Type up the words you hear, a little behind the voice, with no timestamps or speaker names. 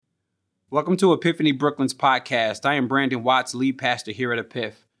Welcome to Epiphany Brooklyn's podcast. I am Brandon Watts, lead pastor here at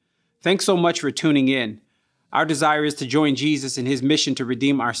Epiph. Thanks so much for tuning in. Our desire is to join Jesus in his mission to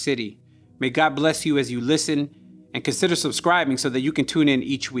redeem our city. May God bless you as you listen and consider subscribing so that you can tune in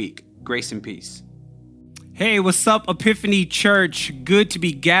each week. Grace and peace. Hey, what's up, Epiphany Church? Good to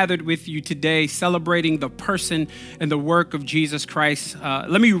be gathered with you today, celebrating the person and the work of Jesus Christ.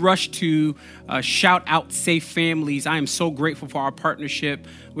 Let me rush to shout out Safe Families. I am so grateful for our partnership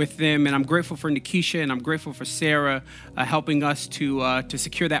with them, and I'm grateful for Nikisha and I'm grateful for Sarah helping us to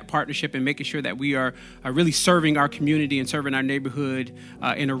secure that partnership and making sure that we are really serving our community and serving our neighborhood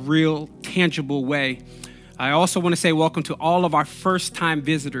in a real, tangible way. I also want to say welcome to all of our first-time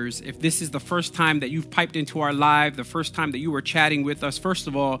visitors. If this is the first time that you've piped into our live, the first time that you were chatting with us, first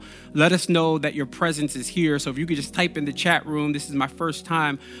of all, let us know that your presence is here. So if you could just type in the chat room, this is my first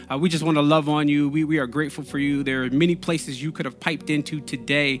time, we just want to love on you. We are grateful for you. There are many places you could have piped into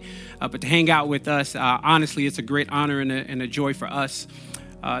today, but to hang out with us, honestly, it's a great honor and a joy for us.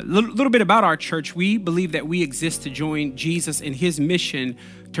 A little bit about our church. We believe that we exist to join Jesus in his mission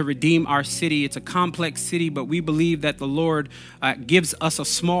to redeem our city. It's a complex city, but we believe that the Lord gives us a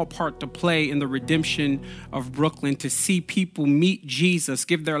small part to play in the redemption of Brooklyn, to see people meet Jesus,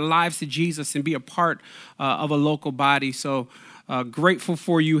 give their lives to Jesus, and be a part of a local body. So grateful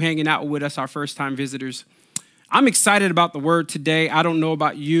for you hanging out with us, our first-time visitors. I'm excited about the word today. I don't know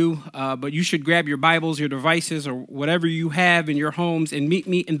about you, but you should grab your Bibles, your devices, or whatever you have in your homes and meet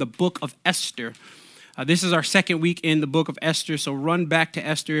me in the book of Esther. This is our second week in the book of Esther, so run back to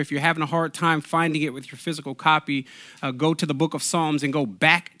Esther. If you're having a hard time finding it with your physical copy, go to the book of Psalms and go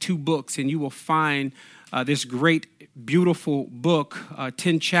back 2 books, and you will find this great, beautiful book,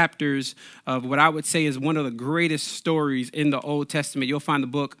 10 chapters of what I would say is one of the greatest stories in the Old Testament. You'll find the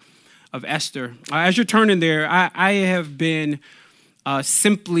book of Esther. As you're turning there, I have been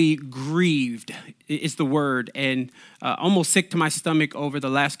simply grieved is the word, and almost sick to my stomach over the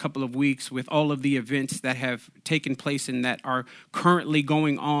last couple of weeks with all of the events that have taken place and that are currently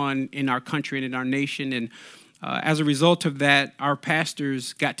going on in our country and in our nation. And as a result of that, our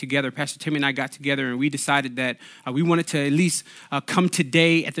pastors got together, Pastor Tim and I got together, and we decided that we wanted to at least come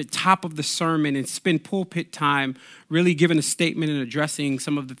today at the top of the sermon and spend pulpit time really giving a statement and addressing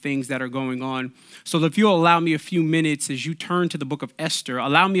some of the things that are going on. So if you'll allow me a few minutes as you turn to the book of Esther,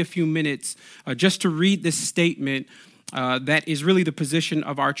 allow me a few minutes just to read this statement that is really the position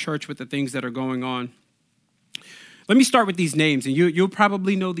of our church with the things that are going on. Let me start with these names, and you'll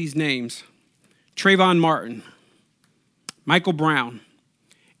probably know these names. Trayvon Martin, Michael Brown,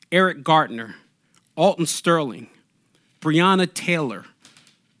 Eric Gardner, Alton Sterling, Breonna Taylor,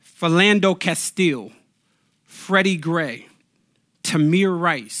 Philando Castile, Freddie Gray, Tamir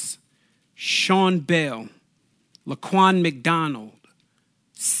Rice, Sean Bell, Laquan McDonald,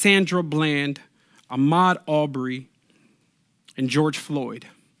 Sandra Bland, Ahmaud Arbery, and George Floyd.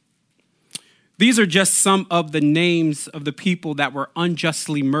 These are just some of the names of the people that were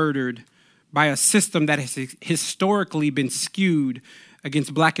unjustly murdered by a system that has historically been skewed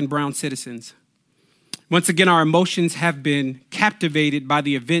against black and brown citizens. Once again, our emotions have been captivated by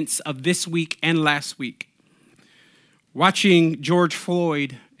the events of this week and last week. Watching George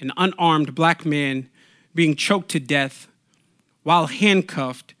Floyd, an unarmed black man, being choked to death while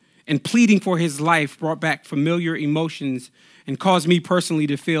handcuffed and pleading for his life brought back familiar emotions and caused me personally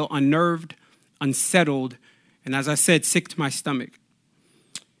to feel unnerved, unsettled, and as I said, sick to my stomach.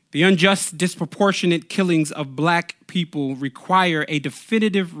 The unjust, disproportionate killings of black people require a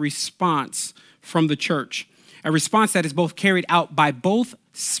definitive response from the church, a response that is both carried out by both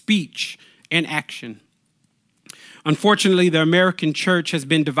speech and action. Unfortunately, the American church has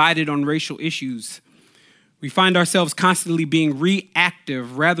been divided on racial issues. We find ourselves constantly being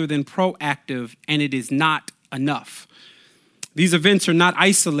reactive rather than proactive, and it is not enough. These events are not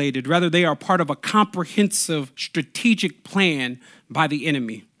isolated. Rather, they are part of a comprehensive strategic plan by the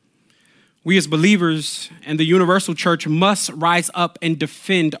enemy. We as believers and the universal church must rise up and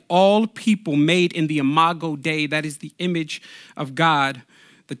defend all people made in the Imago Dei, that is the image of God.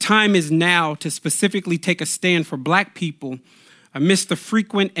 The time is now to specifically take a stand for black people amidst the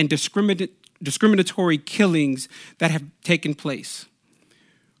frequent and discriminatory killings that have taken place.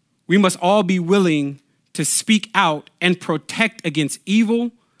 We must all be willing to speak out and protect against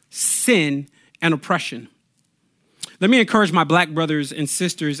evil, sin, and oppression. Let me encourage my black brothers and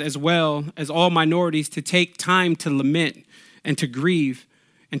sisters, as well as all minorities, to take time to lament and to grieve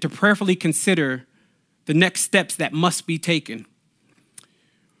and to prayerfully consider the next steps that must be taken.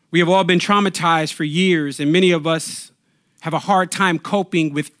 We have all been traumatized for years, and many of us have a hard time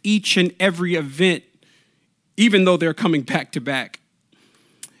coping with each and every event, even though they're coming back to back.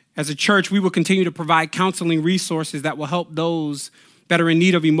 As a church, we will continue to provide counseling resources that will help those that are in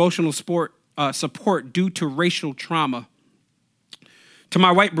need of emotional support due to racial trauma. To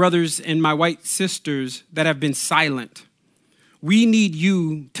my white brothers and my white sisters that have been silent, we need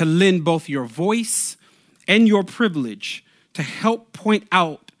you to lend both your voice and your privilege to help point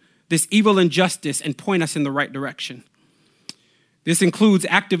out this evil injustice and point us in the right direction. This includes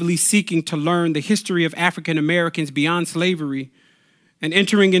actively seeking to learn the history of African Americans beyond slavery and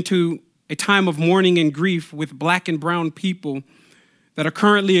entering into a time of mourning and grief with Black and brown people that are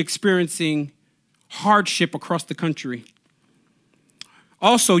currently experiencing hardship across the country.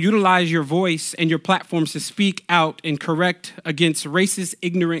 Also, utilize your voice and your platforms to speak out and correct against racist,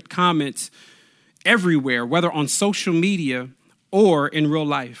 ignorant comments everywhere, whether on social media or in real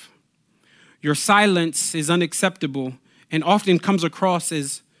life. Your silence is unacceptable and often comes across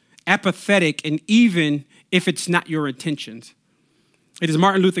as apathetic, and even if it's not your intentions. It is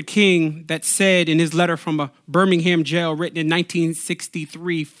Martin Luther King that said in his letter from a Birmingham jail written in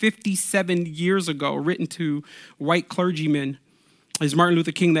 1963, 57 years ago, written to white clergymen. It is Martin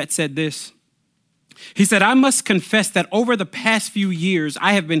Luther King that said this. He said, "I must confess that over the past few years,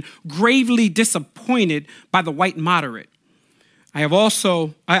 I have been gravely disappointed by the white moderate. I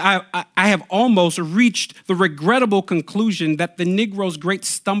have almost reached the regrettable conclusion that the Negro's great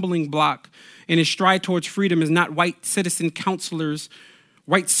stumbling block in his stride towards freedom is not white citizen counselors,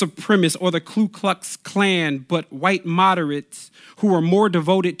 white supremacists, or the Ku Klux Klan, but white moderates who are more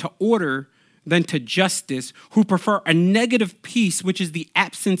devoted to order than to justice, who prefer a negative peace, which is the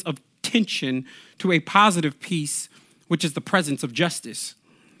absence of tension, to a positive peace, which is the presence of justice.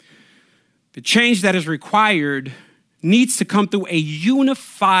 The change that is required needs to come through a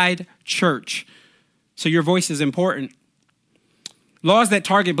unified church. So your voice is important. Laws that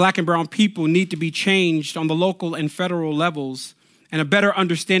target Black and brown people need to be changed on the local and federal levels, and a better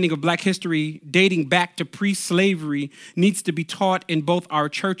understanding of Black history dating back to pre-slavery needs to be taught in both our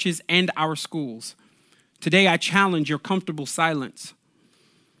churches and our schools. Today, I challenge your comfortable silence.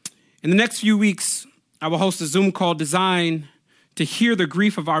 In the next few weeks, I will host a Zoom call designed to hear the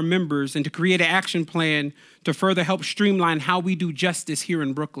grief of our members and to create an action plan to further help streamline how we do justice here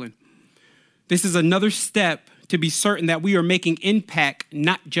in Brooklyn. This is another step to be certain that we are making impact,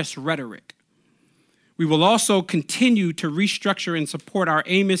 not just rhetoric. We will also continue to restructure and support our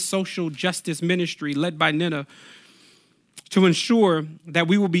Amos Social Justice Ministry led by Nina to ensure that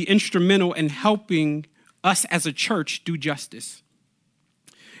we will be instrumental in helping us as a church do justice.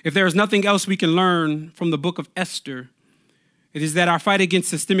 If there is nothing else we can learn from the book of Esther, it is that our fight against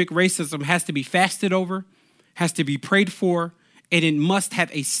systemic racism has to be fasted over, has to be prayed for, and it must have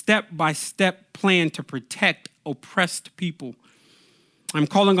a step-by-step plan to protect oppressed people. I'm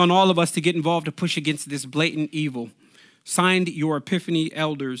calling on all of us to get involved to push against this blatant evil. Signed, your Epiphany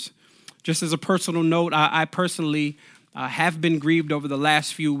elders. Just as a personal note, I personally have been grieved over the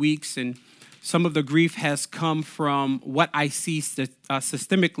last few weeks, and some of the grief has come from what I see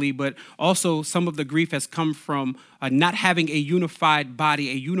systemically, but also some of the grief has come from not having a unified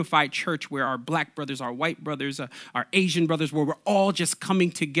body, a unified church where our Black brothers, our white brothers, our Asian brothers, where we're all just coming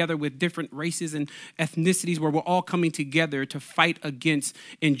together with different races and ethnicities, where we're all coming together to fight against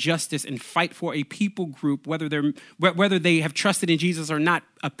injustice and fight for a people group, whether they have trusted in Jesus or not,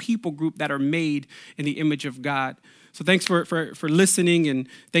 a people group that are made in the image of God. So thanks for listening, and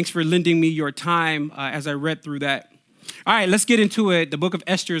thanks for lending me your time as I read through that. All right, let's get into it. The book of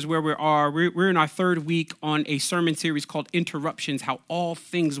Esther is where we are. We're in our third week on a sermon series called Interruptions, How All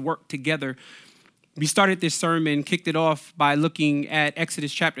Things Work Together. We started this sermon, kicked it off by looking at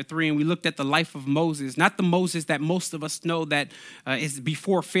Exodus chapter 3, and we looked at the life of Moses, not the Moses that most of us know that is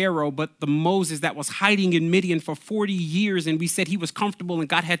before Pharaoh, but the Moses that was hiding in Midian for 40 years, and we said he was comfortable and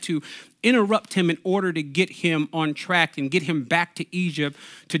God had to interrupt him in order to get him on track and get him back to Egypt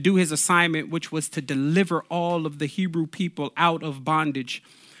to do his assignment, which was to deliver all of the Hebrew people out of bondage.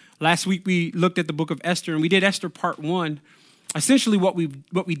 Last week, we looked at the book of Esther, and we did Esther part 1. Essentially, what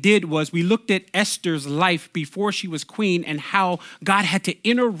we did was we looked at Esther's life before she was queen and how God had to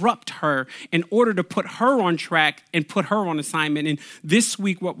interrupt her in order to put her on track and put her on assignment. And this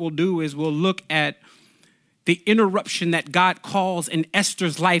week, what we'll do is we'll look at the interruption that God calls in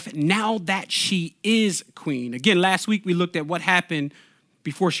Esther's life now that she is queen. Again, last week, we looked at what happened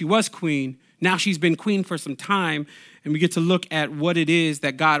before she was queen. Now she's been queen for some time, and we get to look at what it is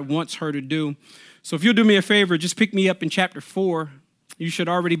that God wants her to do. So if you'll do me a favor, just pick me up in chapter 4. You should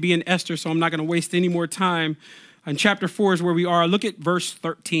already be in Esther, so I'm not going to waste any more time. And chapter 4 is where we are. Look at verse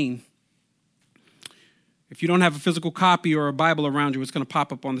 13. If you don't have a physical copy or a Bible around you, it's going to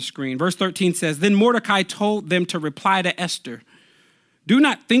pop up on the screen. Verse 13 says, "Then Mordecai told them to reply to Esther, Do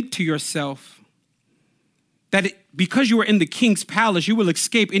not think to yourself that because you are in the king's palace, you will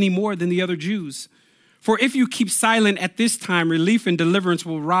escape any more than the other Jews. For if you keep silent at this time, relief and deliverance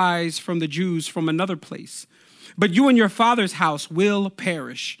will rise from the Jews from another place. But you and your father's house will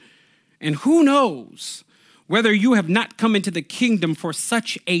perish. And who knows whether you have not come into the kingdom for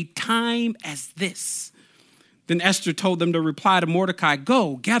such a time as this? Then Esther told them to reply to Mordecai,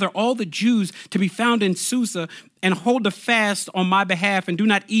 go, gather all the Jews to be found in Susa and hold a fast on my behalf and do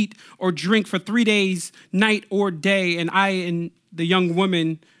not eat or drink for 3 days, night or day. And I and the young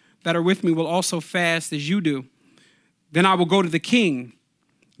women that are with me will also fast as you do. Then I will go to the king,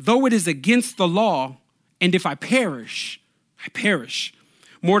 though it is against the law, and if I perish, I perish.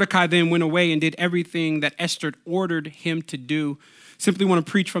 Mordecai then went away and did everything that Esther ordered him to do. Simply want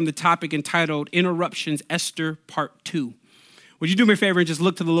to preach from the topic entitled Interruptions, Esther Part 2. Would you do me a favor and just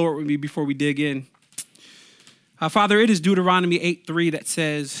look to the Lord with me before we dig in? Father, it is Deuteronomy 8:3 that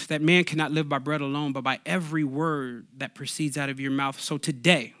says that man cannot live by bread alone, but by every word that proceeds out of your mouth. So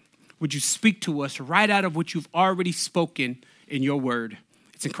today, would you speak to us right out of what you've already spoken in your word?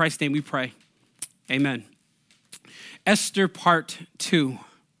 It's in Christ's name we pray. Amen. Esther Part 2.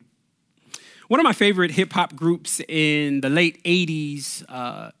 One of my favorite hip hop groups in the late 80s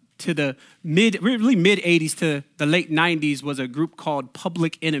to the mid 80s to the late 90s was a group called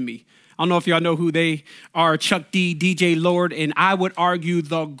Public Enemy. I don't know if y'all know who they are, Chuck D, DJ Lord, and I would argue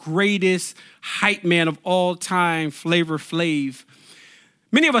the greatest hype man of all time, Flavor Flav.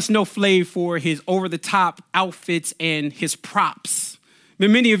 Many of us know Flav for his over-the-top outfits and his props.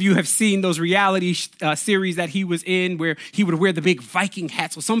 Many of you have seen those reality series that he was in where he would wear the big Viking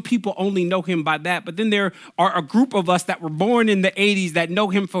hat. So some people only know him by that. But then there are a group of us that were born in the 80s that know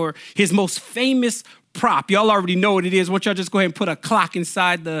him for his most famous prop. Y'all already know what it is. Why don't y'all just go ahead and put a clock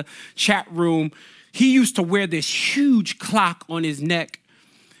inside the chat room. He used to wear this huge clock on his neck.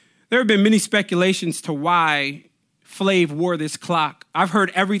 There have been many speculations to why Flav wore this clock. I've heard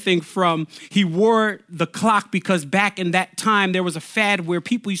everything from he wore the clock because back in that time, there was a fad where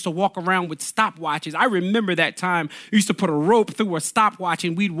people used to walk around with stopwatches. I remember that time. We used to put a rope through a stopwatch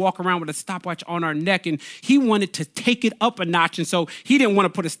and we'd walk around with a stopwatch on our neck. And he wanted to take it up a notch. And so he didn't want to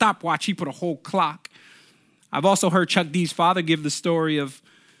put a stopwatch. He put a whole clock. I've also heard Chuck D's father give the story of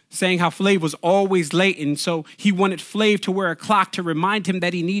saying how Flav was always late. And so he wanted Flav to wear a clock to remind him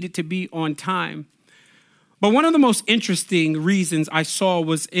that he needed to be on time. But one of the most interesting reasons I saw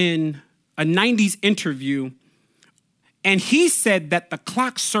was in a 90s interview, and he said that the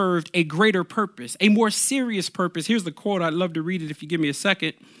clock served a greater purpose, a more serious purpose. Here's the quote. I'd love to read it if you give me a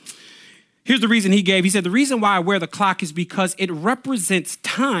second. Here's the reason he gave. He said, the reason why I wear the clock is because it represents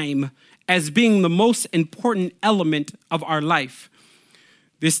time as being the most important element of our life.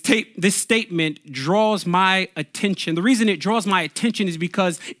 This statement draws my attention. The reason it draws my attention is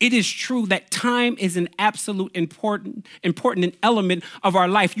because it is true that time is an absolute important element of our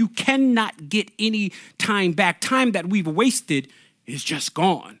life. You cannot get any time back. Time that we've wasted is just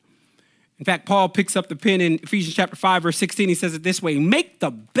gone. In fact, Paul picks up the pen in Ephesians chapter 5, verse 16. He says it this way: make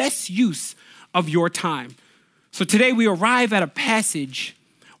the best use of your time. So today we arrive at a passage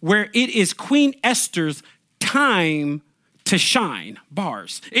where it is Queen Esther's time to shine,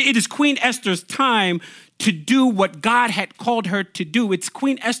 bars. It is Queen Esther's time to do what God had called her to do. It's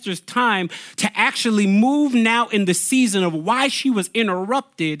Queen Esther's time to actually move now in the season of why she was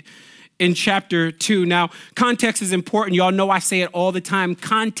interrupted in chapter 2. Now, context is important. Y'all know I say it all the time.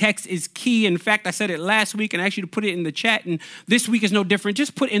 Context is key. In fact, I said it last week and I asked you to put it in the chat, and this week is no different.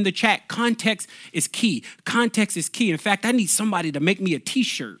 Just put in the chat, context is key. Context is key. In fact, I need somebody to make me a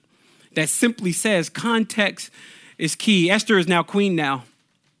t-shirt that simply says context is key. Esther is now queen now.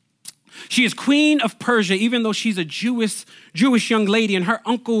 She is queen of Persia, even though she's a Jewish young lady, and her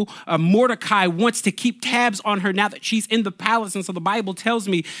uncle Mordecai wants to keep tabs on her now that she's in the palace. And so the Bible tells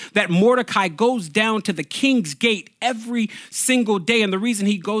me that Mordecai goes down to the king's gate every single day. And the reason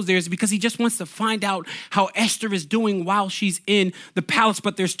he goes there is because he just wants to find out how Esther is doing while she's in the palace.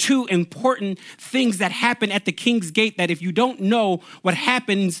 But there's two important things that happen at the king's gate that if you don't know what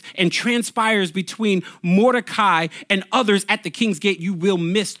happens and transpires between Mordecai and others at the king's gate, you will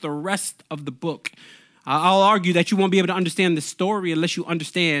miss the rest of the book. I'll argue that you won't be able to understand the story unless you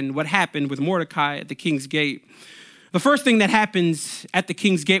understand what happened with Mordecai at the king's gate. The first thing that happens at the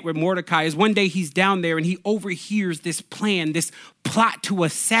king's gate with Mordecai is one day he's down there and he overhears this plan, this plot to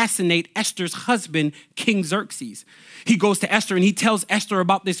assassinate Esther's husband, King Xerxes. He goes to Esther and he tells Esther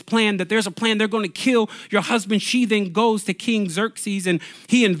about this plan, that there's a plan, they're going to kill your husband. She then goes to King Xerxes and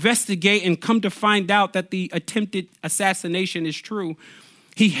he investigates and come to find out that the attempted assassination is true.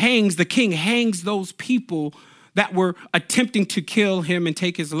 The king hangs those people that were attempting to kill him and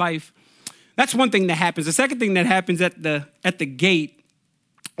take his life. That's one thing that happens. The second thing that happens at the gate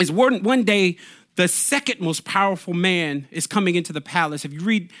is one day, the second most powerful man is coming into the palace. If you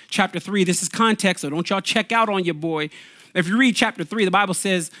read chapter 3, this is context, so don't y'all check out on your boy. If you read chapter 3, the Bible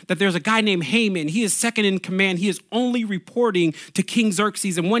says that there's a guy named Haman. He is second in command. He is only reporting to King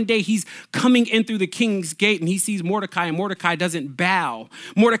Xerxes. And one day he's coming in through the king's gate and he sees Mordecai, and Mordecai doesn't bow.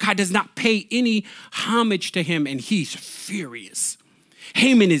 Mordecai does not pay any homage to him, and he's furious.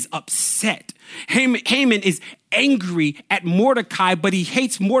 Haman is upset. Haman is angry at Mordecai, but he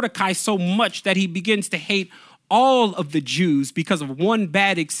hates Mordecai so much that he begins to hate all of the Jews because of one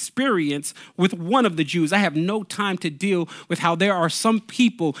bad experience with one of the Jews. I have no time to deal with how there are some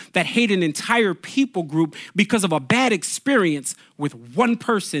people that hate an entire people group because of a bad experience with one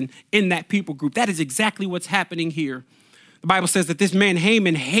person in that people group. That is exactly what's happening here. The Bible says that this man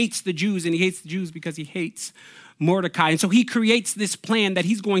Haman hates the Jews, and he hates the Jews because he hates Mordecai. And so he creates this plan that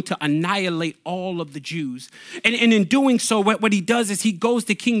he's going to annihilate all of the Jews. And in doing so, what he does is he goes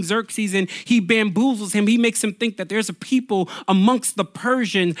to King Xerxes and he bamboozles him. He makes him think that there's a people amongst the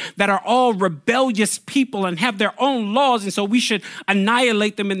Persians that are all rebellious people and have their own laws. And so we should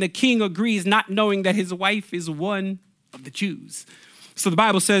annihilate them. And the king agrees, not knowing that his wife is one of the Jews. So the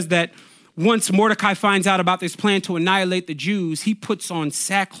Bible says that once Mordecai finds out about this plan to annihilate the Jews, he puts on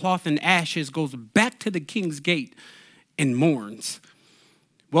sackcloth and ashes, goes back to the king's gate, and mourns.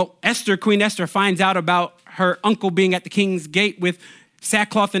 Well, Queen Esther finds out about her uncle being at the king's gate with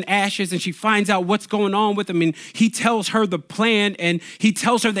sackcloth and ashes, and she finds out what's going on with him, and he tells her the plan, and he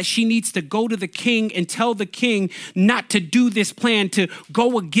tells her that she needs to go to the king and tell the king not to do this plan, to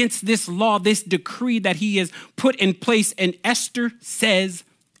go against this law, this decree that he has put in place, and Esther says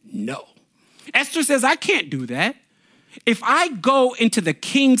no. Esther says, I can't do that. If I go into the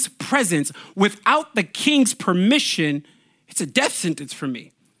king's presence without the king's permission, it's a death sentence for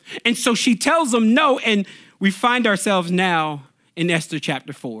me. And so she tells him no, and we find ourselves now in Esther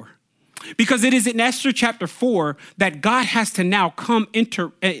chapter 4. Because it is in Esther chapter 4 that God has to now come and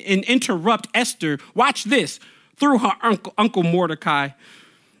interrupt Esther, watch this, through her uncle Mordecai.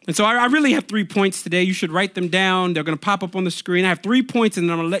 And so I really have 3 points today. You should write them down. They're going to pop up on the screen. I have 3 points, and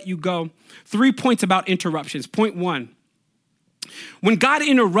then I'm going to let you go. 3 points about interruptions. Point 1, when God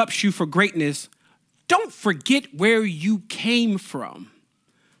interrupts you for greatness, don't forget where you came from.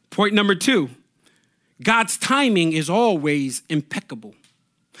 Point number 2, God's timing is always impeccable.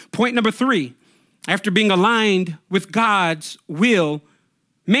 Point number 3, after being aligned with God's will,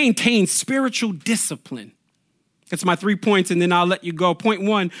 maintain spiritual discipline. That's my 3 points, and then I'll let you go. Point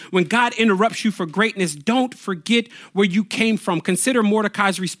 1, when God interrupts you for greatness, don't forget where you came from. Consider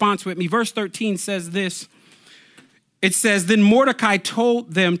Mordecai's response with me. Verse 13 says this. It says, then Mordecai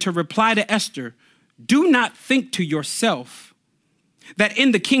told them to reply to Esther, do not think to yourself that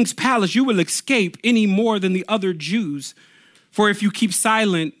in the king's palace you will escape any more than the other Jews. For if you keep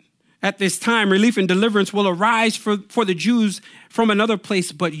silent at this time, relief and deliverance will arise for the Jews from another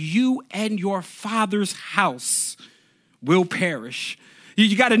place, but you and your father's house will perish.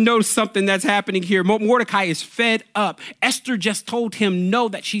 You got to know something that's happening here. Mordecai is fed up. Esther just told him no,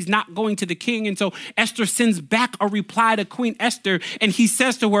 that she's not going to the king. And so Esther sends back a reply to Queen Esther. And he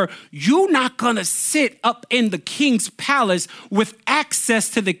says to her, you're not going to sit up in the king's palace with access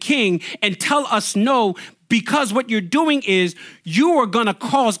to the king and tell us no, because what you're doing is you are going to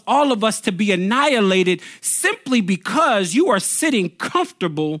cause all of us to be annihilated simply because you are sitting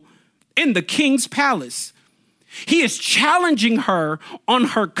comfortable in the king's palace. He is challenging her on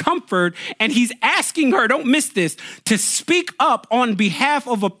her comfort, and he's asking her, don't miss this, to speak up on behalf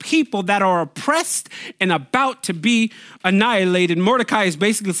of a people that are oppressed and about to be annihilated. Mordecai is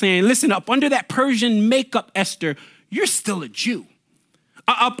basically saying, listen, up under that Persian makeup, Esther, you're still a Jew.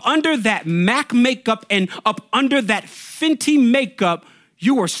 Up under that MAC makeup and up under that Fenty makeup,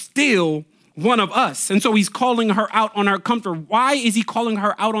 you are still one of us. And so he's calling her out on her comfort. Why is he calling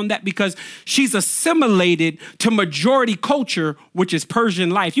her out on that? Because she's assimilated to majority culture, which is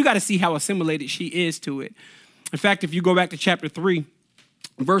Persian life. You got to see how assimilated she is to it. In fact, if you go back to chapter 3,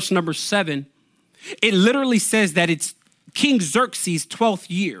 verse number 7, it literally says that it's King Xerxes' 12th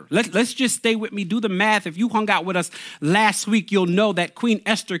year. Let's just stay with me. Do the math. If you hung out with us last week, you'll know that Queen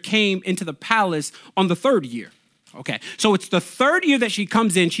Esther came into the palace on the 3rd year. Okay, so it's the 3rd year that she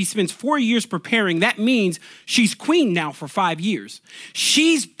comes in. She spends 4 years preparing. That means she's queen now for 5 years.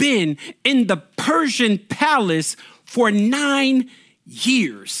 She's been in the Persian palace for 9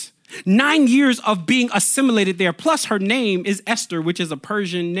 years. 9 years of being assimilated there. Plus her name is Esther, which is a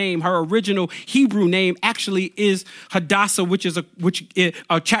Persian name. Her original Hebrew name actually is Hadassah, which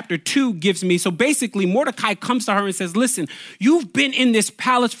chapter 2 gives me. So basically Mordecai comes to her and says, listen, you've been in this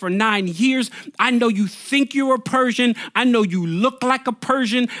palace for 9 years. I know you think you're a Persian. I know you look like a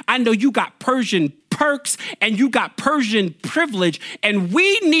Persian. I know you got Persian perks and you got Persian privilege. And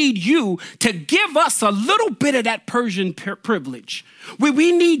we need you to give us a little bit of that Persian privilege.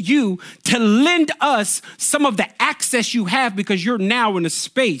 We need you to lend us some of the access you have because you're now in a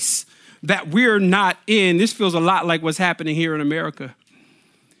space that we're not in. This feels a lot like what's happening here in America,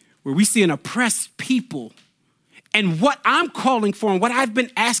 where we see an oppressed people. And what I'm calling for and what I've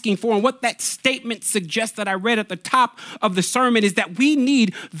been asking for and what that statement suggests that I read at the top of the sermon is that we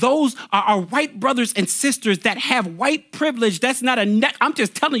need those, our white brothers and sisters that have white privilege. That's not I'm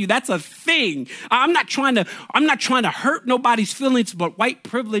just telling you, that's a thing. I'm not trying to hurt nobody's feelings, but white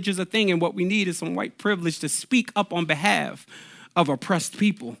privilege is a thing. And what we need is some white privilege to speak up on behalf of oppressed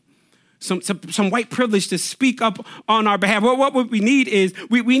people. Some white privilege to speak up on our behalf. What we need is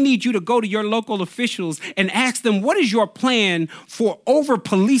we need you to go to your local officials and ask them, what is your plan for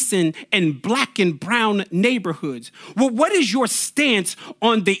over-policing in black and brown neighborhoods? Well, what is your stance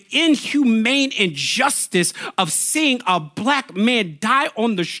on the inhumane injustice of seeing a black man die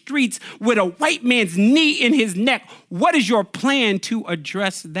on the streets with a white man's knee in his neck? What is your plan to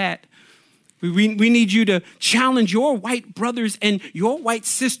address that? We need you to challenge your white brothers and your white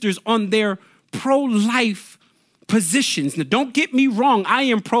sisters on their pro-life positions. Now, don't get me wrong. I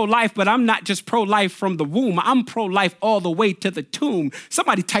am pro-life, but I'm not just pro-life from the womb. I'm pro-life all the way to the tomb.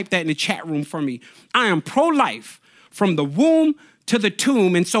 Somebody type that in the chat room for me. I am pro-life from the womb to the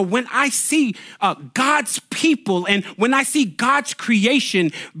tomb. And so when I see God's people and when I see God's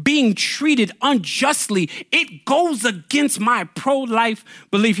creation being treated unjustly, it goes against my pro-life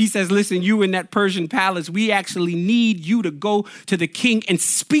belief. He says, listen, you in that Persian palace, we actually need you to go to the king and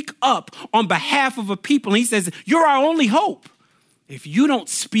speak up on behalf of a people. And he says, you're our only hope. If you don't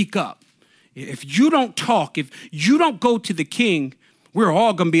speak up, if you don't talk, if you don't go to the king, we're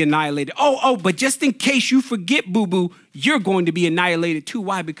all going to be annihilated. But just in case you forget, boo-boo, you're going to be annihilated too.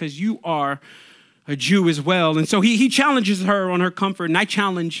 Why? Because you are a Jew as well. And so he challenges her on her comfort. And I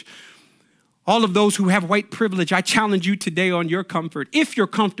challenge all of those who have white privilege. I challenge you today on your comfort, if you're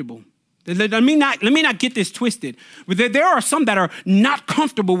comfortable. Let me not get this twisted. There are some that are not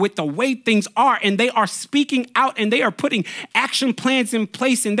comfortable with the way things are, and they are speaking out, and they are putting action plans in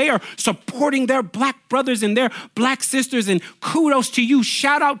place, and they are supporting their black brothers and their black sisters, and kudos to you,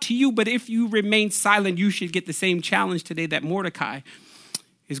 shout out to you. But if you remain silent, you should get the same challenge today that Mordecai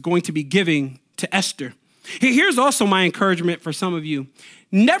is going to be giving to Esther. Here's also my encouragement for some of you.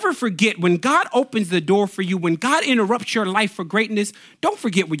 Never forget when God opens the door for you, when God interrupts your life for greatness, don't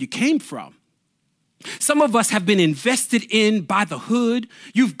forget where you came from. Some of us have been invested in by the hood.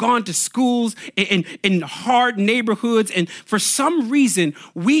 You've gone to schools in hard neighborhoods. And for some reason,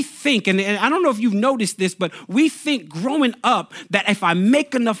 we think, and I don't know if you've noticed this, but we think growing up that if I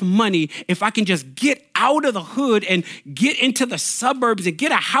make enough money, if I can just get out of the hood and get into the suburbs and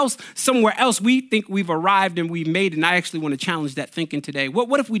get a house somewhere else, we think we've arrived and we've made it. And I actually want to challenge that thinking today.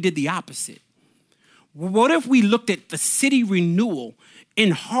 What if we did the opposite? What if we looked at the city renewal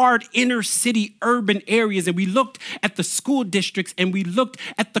in hard inner city urban areas, and we looked at the school districts, and we looked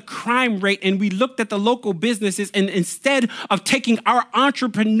at the crime rate, and we looked at the local businesses, and instead of taking our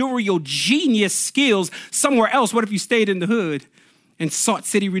entrepreneurial genius skills somewhere else, what if you stayed in the hood and sought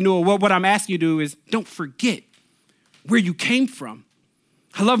city renewal? Well, what I'm asking you to do is don't forget where you came from.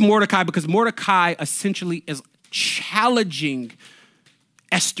 I love Mordecai because Mordecai essentially is challenging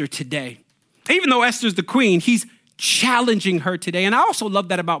Esther today. Even though Esther's the queen, he's challenging her today. And I also love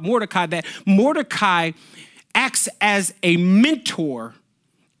that about Mordecai, that Mordecai acts as a mentor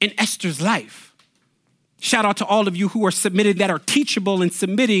in Esther's life. Shout out to all of you who are submitted, that are teachable and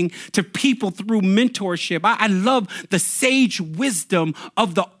submitting to people through mentorship. I love the sage wisdom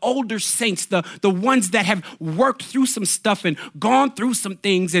of the older saints, the ones that have worked through some stuff and gone through some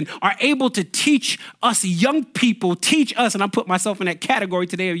things and are able to teach us young people, and I put myself in that category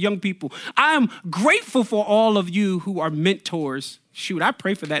today of young people. I am grateful for all of you who are mentors. Shoot, I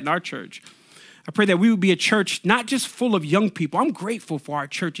pray for that in our church. I pray that we would be a church not just full of young people. I'm grateful for our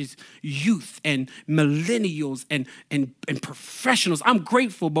church's youth and millennials and professionals. I'm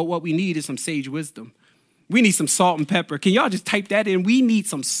grateful, but what we need is some sage wisdom. We need some salt and pepper. Can y'all just type that in? We need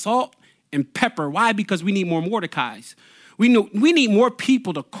some salt and pepper. Why? Because we need more Mordecais. We need more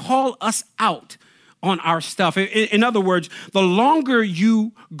people to call us out on our stuff. In other words, the longer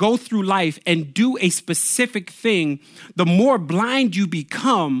you go through life and do a specific thing, the more blind you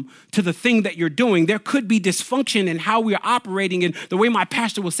become to the thing that you're doing. There could be dysfunction in how we are operating. And the way my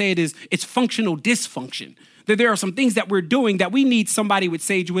pastor will say it is, it's functional dysfunction. That there are some things that we're doing that we need somebody with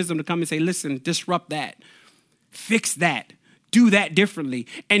sage wisdom to come and say, listen, disrupt that, fix that, do that differently,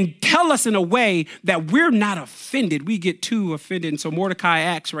 and tell us in a way that we're not offended. We get too offended. And so Mordecai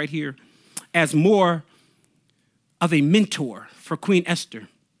acts right here as more of a mentor for Queen Esther.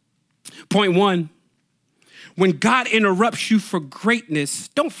 Point one, when God interrupts you for greatness,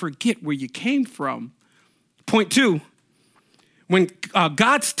 don't forget where you came from. Point two, when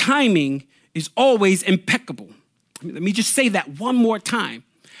God's timing is always impeccable. Let me just say that one more time.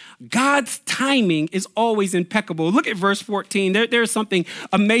 God's timing is always impeccable. Look at verse 14. There's something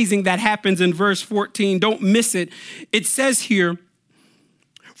amazing that happens in verse 14. Don't miss it. It says here,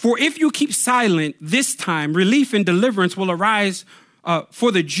 for if you keep silent this time, relief and deliverance will arise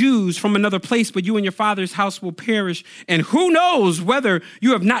for the Jews from another place, but you and your father's house will perish. And who knows whether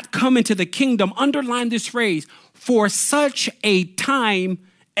you have not come into the kingdom. Underline this phrase, for such a time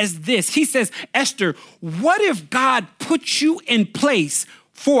as this. He says, Esther, what if God put you in place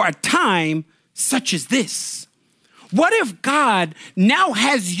for a time such as this? What if God now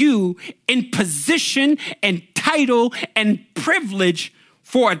has you in position and title and privilege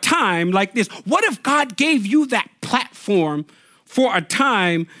for a time like this? What if God gave you that platform for a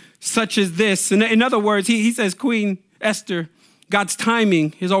time such as this? In other words, he says, Queen Esther, God's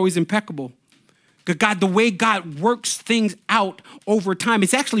timing is always impeccable. God, the way God works things out over time,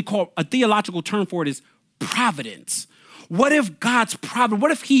 it's actually called, a theological term for it is providence. What if God's providence,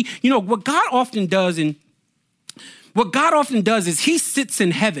 what if he, what God often does is he sits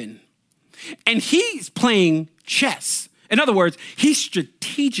in heaven and he's playing chess. In other words, he's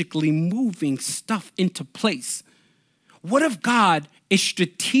strategically moving stuff into place. What if God is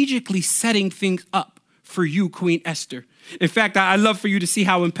strategically setting things up for you, Queen Esther? In fact, I'd love for you to see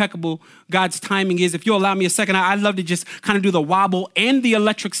how impeccable God's timing is. If you'll allow me a second, I'd love to just kind of do the wobble and the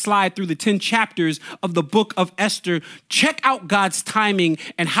electric slide through the 10 chapters of the book of Esther. Check out God's timing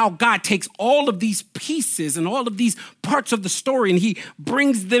and how God takes all of these pieces and all of these parts of the story and he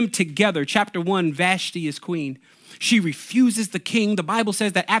brings them together. Chapter 1, Vashti is queen. She refuses the king. The Bible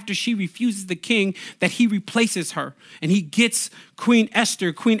says that after she refuses the king, that he replaces her and he gets Queen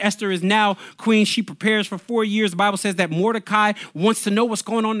Esther. Queen Esther is now queen. She prepares for 4 years. The Bible says that Mordecai wants to know what's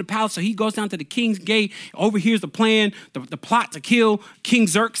going on in the palace. So he goes down to the king's gate, overhears the plan, the plot to kill King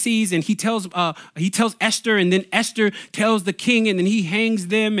Xerxes. And he tells Esther, and then Esther tells the king, and then he hangs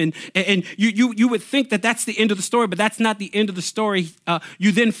them. And you would think that that's the end of the story, but that's not the end of the story.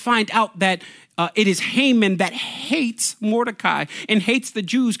 You then find out that it is Haman that hates Mordecai and hates the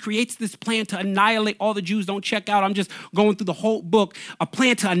Jews, creates this plan to annihilate all the Jews. Don't check out. I'm just going through the whole book. A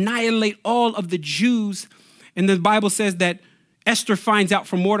plan to annihilate all of the Jews. And the Bible says that Esther finds out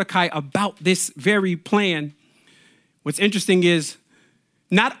from Mordecai about this very plan. What's interesting is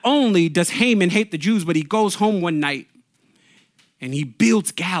not only does Haman hate the Jews, but he goes home one night and he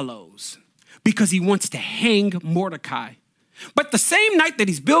builds gallows because he wants to hang Mordecai. But the same night that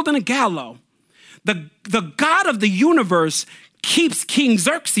he's building a gallows, the God of the universe keeps King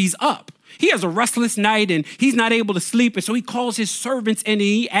Xerxes up. He has a restless night and he's not able to sleep. And so he calls his servants and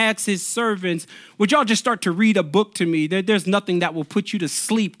he asks his servants, would y'all just start to read a book to me? There's nothing that will put you to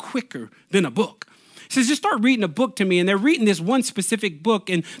sleep quicker than a book. He says, just start reading a book to me. And they're reading this one specific book.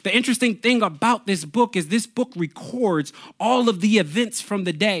 And the interesting thing about this book is this book records all of the events from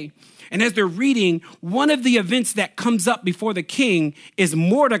the day. And as they're reading, one of the events that comes up before the king is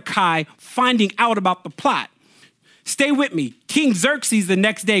Mordecai finding out about the plot. Stay with me. King Xerxes the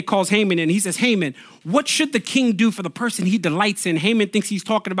next day calls Haman in. He says, Haman, what should the king do for the person he delights in? Haman thinks he's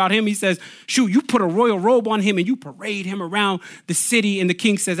talking about him. He says, shoot, you put a royal robe on him and you parade him around the city. And the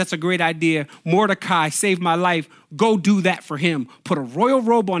king says, that's a great idea. Mordecai saved my life. Go do that for him. Put a royal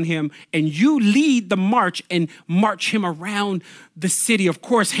robe on him and you lead the march and march him around the city. Of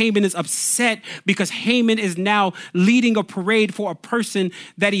course, Haman is upset because Haman is now leading a parade for a person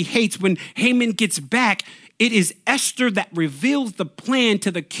that he hates. When Haman gets back, it is Esther that reveals the plan to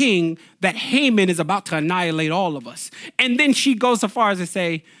the king that Haman is about to annihilate all of us. And then she goes so far as to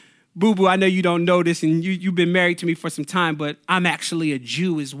say, boo-boo, I know you don't know this and you've been married to me for some time, but I'm actually a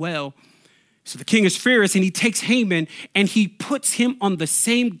Jew as well. So the king is furious and he takes Haman and he puts him on the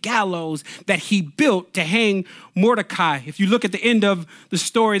same gallows that he built to hang Mordecai. If you look at the end of the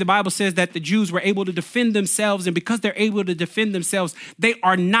story, the Bible says that the Jews were able to defend themselves. And because they're able to defend themselves, they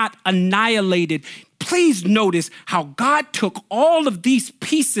are not annihilated. please notice how God took all of these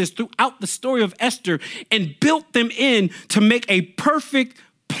pieces throughout the story of Esther and built them in to make a perfect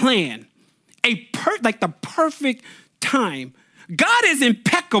plan, like the perfect time. God is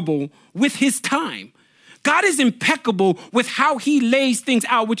impeccable with his time. God is impeccable with how he lays things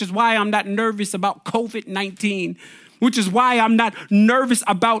out, which is why I'm not nervous about COVID-19, which is why I'm not nervous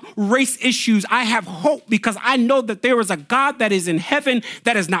about race issues. I have hope because I know that there is a God that is in heaven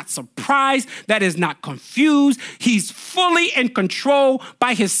that is not surprised, that is not confused. He's fully in control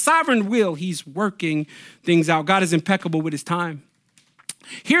by his sovereign will. He's working things out. God is impeccable with his time.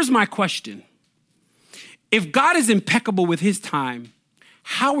 Here's my question. If God is impeccable with his time,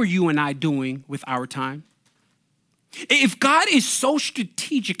 how are you and I doing with our time? If God is so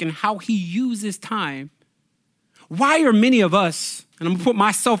strategic in how he uses time, why are many of us, and I'm gonna put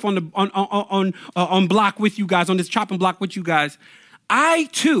myself on block with you guys, on this chopping block with you guys, I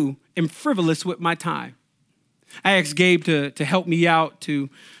too am frivolous with my time. I asked Gabe to help me out to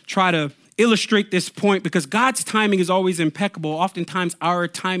try to illustrate this point because God's timing is always impeccable. Oftentimes our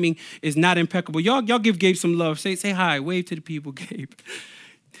timing is not impeccable. Y'all give Gabe some love. Say hi, wave to the people, Gabe.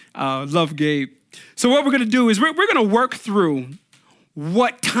 Love Gabe. So what we're gonna do is we're gonna work through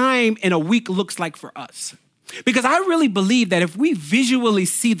what time in a week looks like for us. Because I really believe that if we visually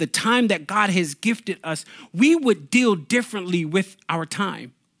see the time that God has gifted us, we would deal differently with our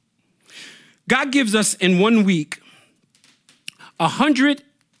time. God gives us in 1 week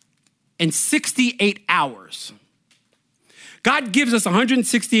 168 hours. God gives us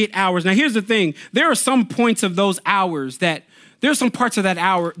 168 hours. Now, here's the thing. There are some points of those hours there are some parts of that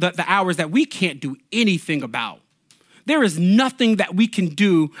hour, the hours that we can't do anything about. There is nothing that we can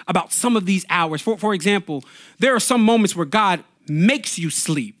do about some of these hours. For example, there are some moments where God makes you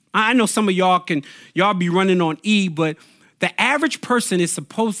sleep. I know some of y'all be running on E, but the average person is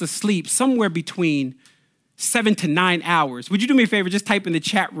supposed to sleep somewhere between 7 to 9 hours. Would you do me a favor? Just type in the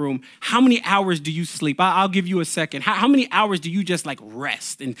chat room, how many hours do you sleep? I'll give you a second. How many hours do you just like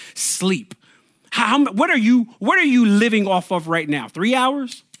rest and sleep? What are you living off of right now? 3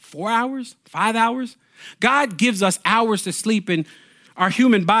 hours? 4 hours? 5 hours? God gives us hours to sleep, and our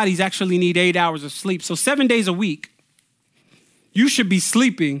human bodies actually need 8 hours of sleep. So 7 days a week, you should be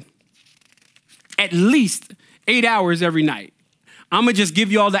sleeping at least 8 hours every night. I'm going to just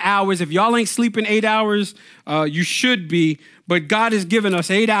give you all the hours. If y'all ain't sleeping 8 hours, you should be. But God has given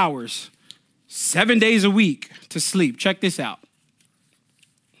us 8 hours, 7 days a week to sleep. Check this out.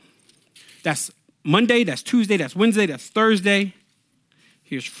 That's Monday, that's Tuesday, that's Wednesday, that's Thursday.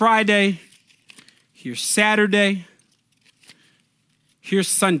 Here's Friday. Here's Saturday. Here's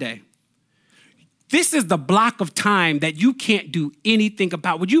Sunday. This is the block of time that you can't do anything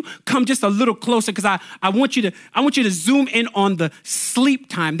about. Would you come just a little closer? Because I want you to zoom in on the sleep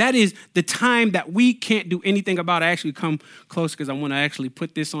time. That is the time that we can't do anything about. I actually come close because I want to actually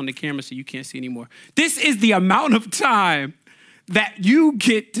put this on the camera so you can't see anymore. This is the amount of time that you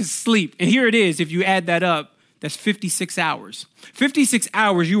get to sleep. And here it is. If you add that up, that's 56 hours. 56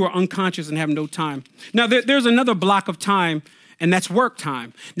 hours you are unconscious and have no time. Now, there's another block of time, and that's work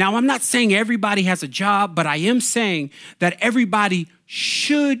time. Now, I'm not saying everybody has a job, but I am saying that everybody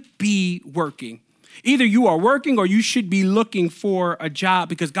should be working. Either you are working or you should be looking for a job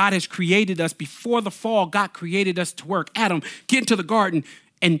because God has created us before the fall. God created us to work. Adam, get into the garden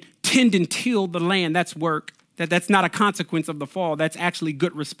and tend and till the land. That's work. That's not a consequence of the fall. That's actually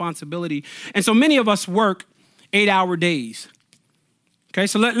good responsibility. And so many of us work 8-hour days. Okay,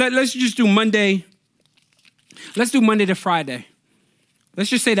 so let's just do Monday. Let's do Monday to Friday. Let's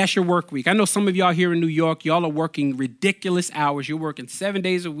just say that's your work week. I know some of y'all here in New York, y'all are working ridiculous hours. You're working 7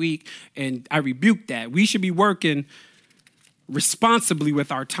 days a week, and I rebuke that. We should be working responsibly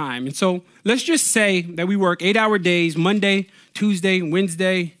with our time. And so let's just say that we work 8-hour days, Monday, Tuesday,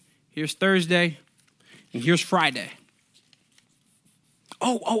 Wednesday, here's Thursday, and here's Friday.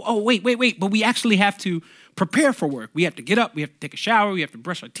 Wait. But we actually have to prepare for work. We have to get up. We have to take a shower. We have to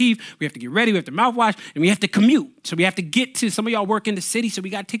brush our teeth. We have to get ready. We have to mouthwash. And we have to commute. So we have to get to, some of y'all work in the city, so we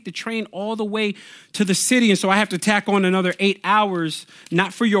got to take the train all the way to the city. And so I have to tack on another 8 hours,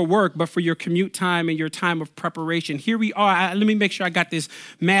 not for your work, but for your commute time and your time of preparation. Here we are. Let me make sure I got this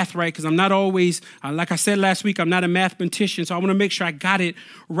math right, because I'm not always, like I said last week, I'm not a mathematician. So I want to make sure I got it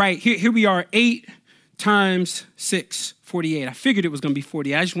right. Here we are, 8 times 6, 48. I figured it was going to be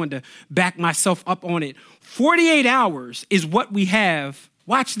 48. I just wanted to back myself up on it. 48 hours is what we have,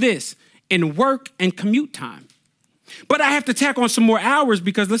 watch this, in work and commute time. But I have to tack on some more hours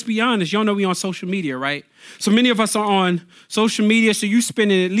because let's be honest, y'all know we on social media, right? So many of us are on social media. So you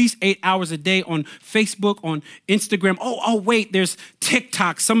spending at least 8 hours a day on Facebook, on Instagram. Oh, wait, there's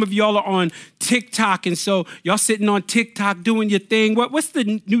TikTok. Some of y'all are on TikTok. And so y'all sitting on TikTok doing your thing. What's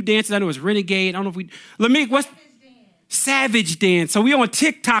the new dances? I know it's Renegade. I don't know if what's Savage Dance. So we on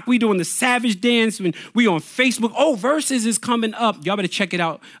TikTok, we doing the Savage Dance, and we on Facebook. Oh, Versus is coming up. Y'all better check it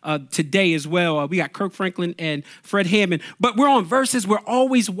out today as well. We got Kirk Franklin and Fred Hammond. But we're on Versus. We're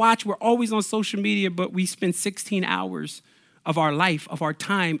always we're always on social media, but we spend 16 hours of our life, of our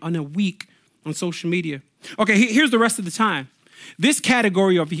time on a week on social media. Okay, here's the rest of the time. This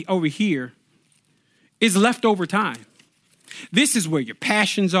category over here is leftover time. This is where your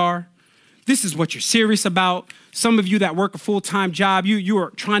passions are. This is what you're serious about. Some of you that work a full-time job, you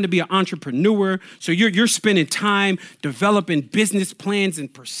are trying to be an entrepreneur. So you're spending time developing business plans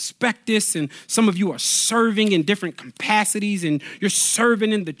and prospectus. And some of you are serving in different capacities and you're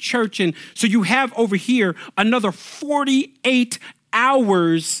serving in the church. And so you have over here another 48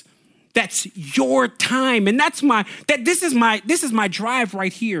 hours. That's your time. And this is my drive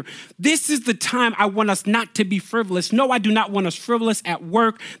right here. This is the time I want us not to be frivolous. No, I do not want us frivolous at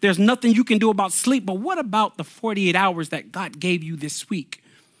work. There's nothing you can do about sleep. But what about the 48 hours that God gave you this week?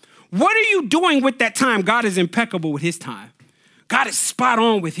 What are you doing with that time? God is impeccable with his time. God is spot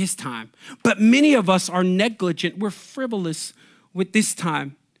on with his time. But many of us are negligent. We're frivolous with this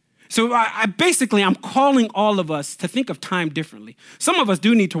time. So I'm calling all of us to think of time differently. Some of us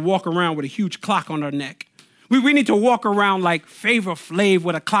do need to walk around with a huge clock on our neck. We need to walk around like Flavor Flav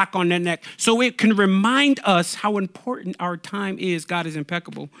with a clock on their neck so it can remind us how important our time is. God is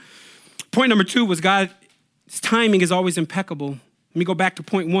impeccable. Point number 2 was God's timing is always impeccable. Let me go back to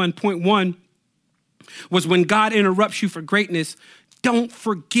point 1. Point 1 was when God interrupts you for greatness, don't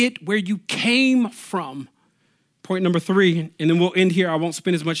forget where you came from. Point number 3, and then we'll end here. I won't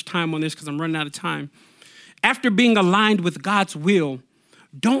spend as much time on this because I'm running out of time. After being aligned with God's will,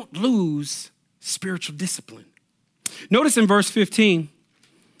 don't lose spiritual discipline. Notice in verse 15,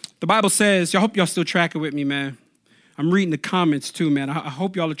 the Bible says, I hope y'all still tracking with me, man. I'm reading the comments too, man. I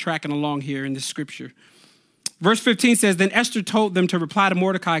hope y'all are tracking along here in this scripture. Verse 15 says, then Esther told them to reply to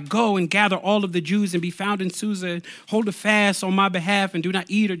Mordecai, go and gather all of the Jews and be found in Susa, hold a fast on my behalf and do not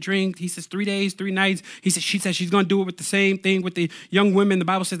eat or drink. He says 3 days, 3 nights. She says she's going to do it with the same thing with the young women. The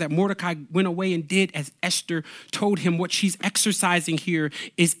Bible says that Mordecai went away and did as Esther told him. What she's exercising here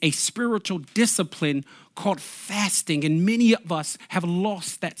is a spiritual discipline called fasting. And many of us have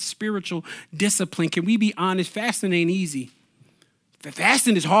lost that spiritual discipline. Can we be honest? Fasting ain't easy.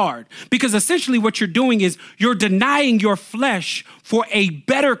 Fasting is hard because essentially what you're doing is you're denying your flesh for a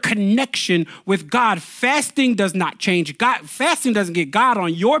better connection with God. Fasting does not change God. Fasting doesn't get God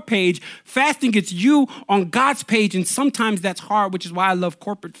on your page. Fasting gets you on God's page. And sometimes that's hard, which is why I love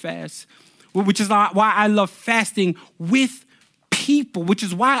corporate fasts, which is why I love fasting with people, which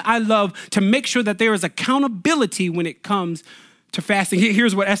is why I love to make sure that there is accountability when it comes to fasting.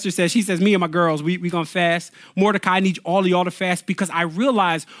 Here's what Esther says. She says, me and my girls, we gonna fast. Mordecai, I need all of y'all to fast because I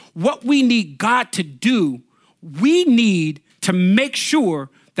realize what we need God to do, we need to make sure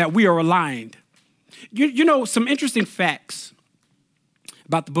that we are aligned. You know, some interesting facts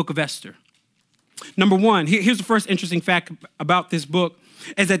about the book of Esther. Number 1, here's the first interesting fact about this book,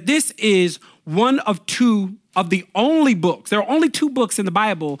 is that this is one of 2 of the only books. There are only 2 books in the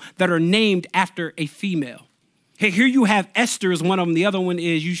Bible that are named after a female. Hey, here you have Esther as one of them. The other one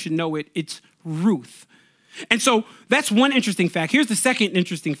is, you should know it, it's Ruth. And so that's one interesting fact. Here's the second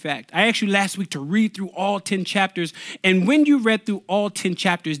interesting fact. I asked you last week to read through all 10 chapters. And when you read through all 10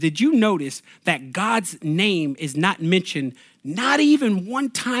 chapters, did you notice that God's name is not mentioned, not even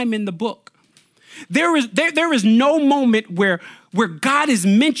one time in the book? There is no moment where God is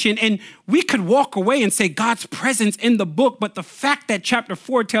mentioned, and we could walk away and say God's presence in the book, but the fact that chapter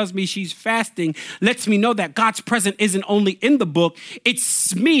 4 tells me she's fasting lets me know that God's presence isn't only in the book, it's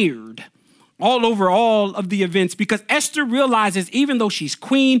smeared all over all of the events, because Esther realizes, even though she's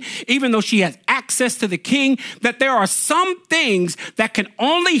queen, even though she has access to the king, that there are some things that can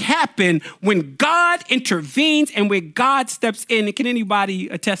only happen when God intervenes and when God steps in. And can anybody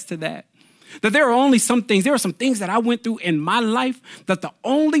attest to that? That there are some things that I went through in my life that the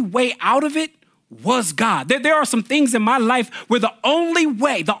only way out of it was God. There are some things in my life where the only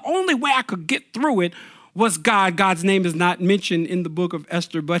way I could get through it was God. God's name is not mentioned in the book of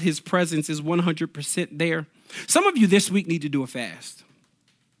Esther, but his presence is 100% there. Some of you this week need to do a fast.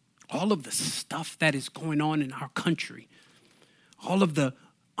 All of the stuff that is going on in our country, all of the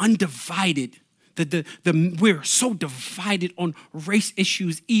undivided we're so divided on race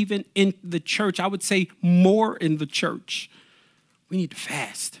issues, even in the church. I would say more in the church. We need to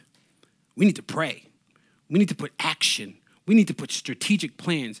fast. We need to pray. We need to put action. We need to put strategic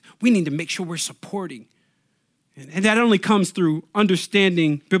plans. We need to make sure we're supporting. And that only comes through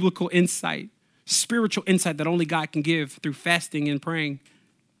understanding biblical insight, spiritual insight that only God can give through fasting and praying.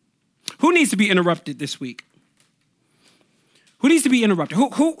 Who needs to be interrupted this week? Who needs to be interrupted?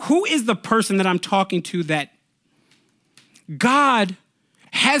 Who is the person that I'm talking to that God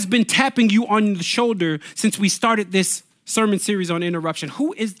has been tapping you on the shoulder since we started this sermon series on interruption?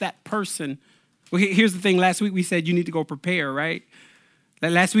 Who is that person? Well, here's the thing. Last week we said you need to go prepare, right?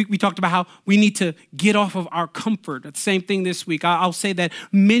 Last week we talked about how we need to get off of our comfort. The same thing this week. I'll say that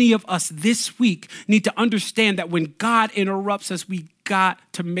many of us this week need to understand that when God interrupts us, we got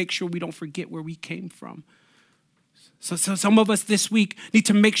to make sure we don't forget where we came from. So some of us this week need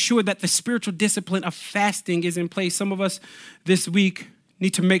to make sure that the spiritual discipline of fasting is in place. Some of us this week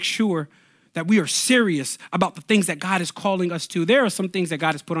need to make sure that we are serious about the things that God is calling us to. There are some things that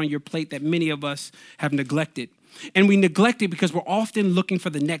God has put on your plate that many of us have neglected. And we neglect it because we're often looking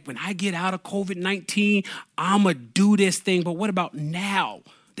for the next. When I get out of COVID-19, I'm going to do this thing. But what about now?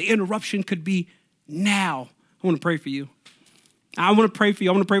 The interruption could be now. I want to pray for you. I want to pray for you.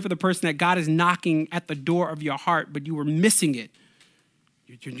 I want to pray for the person that God is knocking at the door of your heart, but you were missing it.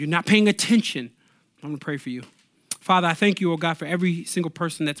 You're not paying attention. I want to pray for you. Father, I thank you, oh God, for every single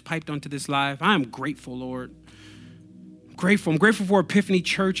person that's piped onto this live. I am grateful, Lord. I'm grateful for Epiphany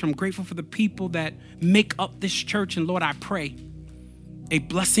Church. I'm grateful for the people that make up this church. And Lord, I pray a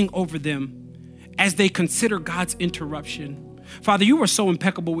blessing over them as they consider God's interruption. Father, you are so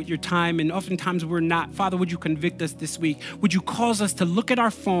impeccable with your time, and oftentimes we're not. Father, would you convict us this week? Would you cause us to look at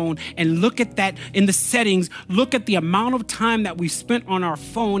our phone and look at that in the settings, look at the amount of time that we spent on our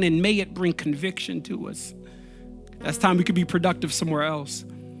phone, and may it bring conviction to us. That's time we could be productive somewhere else.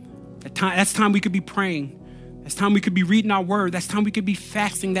 That's time we could be praying. That's time we could be reading our word. That's time we could be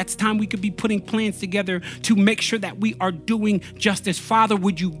fasting. That's time we could be putting plans together to make sure that we are doing justice. Father,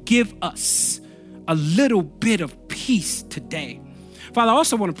 would you give us a little bit of peace today? Father, I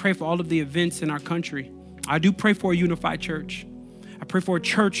also want to pray for all of the events in our country. I do pray for a unified church. I pray for a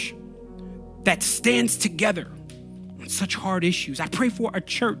church that stands together on such hard issues. I pray for a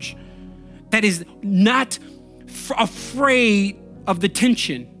church that is not afraid of the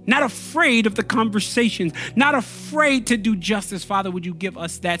tension, not afraid of the conversations, not afraid to do justice. Father, would you give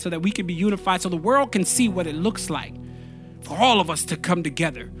us that so that we can be unified, so the world can see what it looks like for all of us to come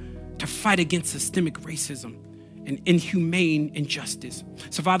together to fight against systemic racism and inhumane injustice.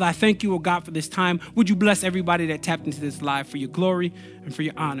 So, Father, I thank you, oh God, for this time. Would you bless everybody that tapped into this live for your glory and for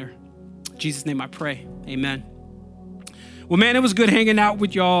your honor? In Jesus' name I pray. Amen. Well, man, it was good hanging out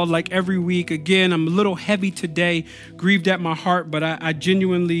with y'all like every week. Again, I'm a little heavy today, grieved at my heart, but I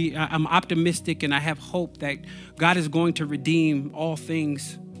genuinely, I'm optimistic, and I have hope that God is going to redeem all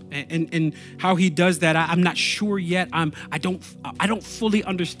things. And how he does that, I'm not sure yet. I don't fully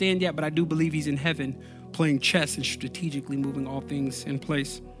understand yet, but I do believe he's in heaven playing chess and strategically moving all things in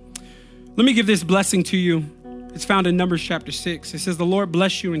place. Let me give this blessing to you. It's found in Numbers chapter 6. It says, the Lord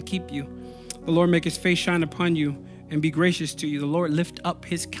bless you and keep you. The Lord make his face shine upon you and be gracious to you. The Lord lift up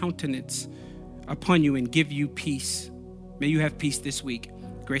his countenance upon you and give you peace. May you have peace this week.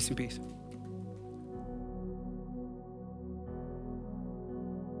 Grace and peace.